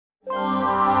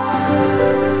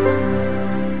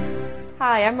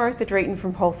Hi, I'm Martha Drayton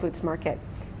from Whole Foods Market.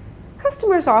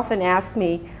 Customers often ask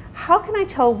me, how can I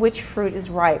tell which fruit is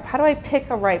ripe? How do I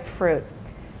pick a ripe fruit?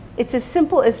 It's as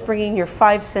simple as bringing your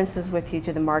 5 senses with you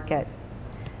to the market.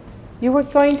 You are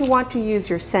going to want to use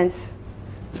your sense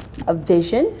of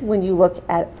vision. When you look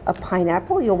at a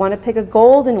pineapple, you'll want to pick a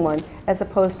golden one as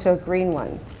opposed to a green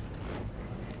one.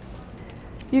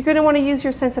 You're going to want to use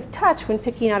your sense of touch when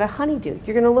picking out a honeydew.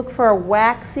 You're going to look for a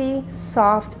waxy,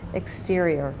 soft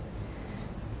exterior.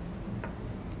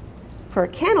 For a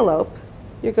cantaloupe,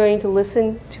 you're going to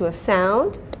listen to a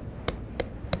sound.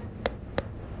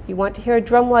 You want to hear a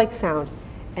drum-like sound.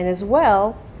 And as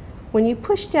well, when you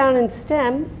push down in the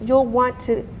stem, you'll want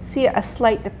to see a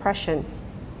slight depression.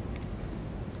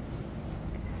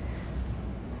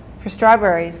 For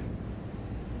strawberries,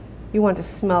 you want to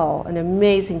smell an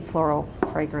amazing floral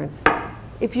fragrance.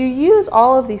 If you use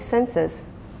all of these senses,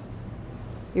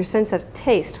 your sense of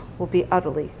taste will be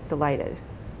utterly delighted.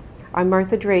 I'm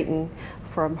Martha Drayton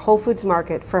from Whole Foods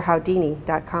Market for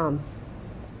Howdini.com.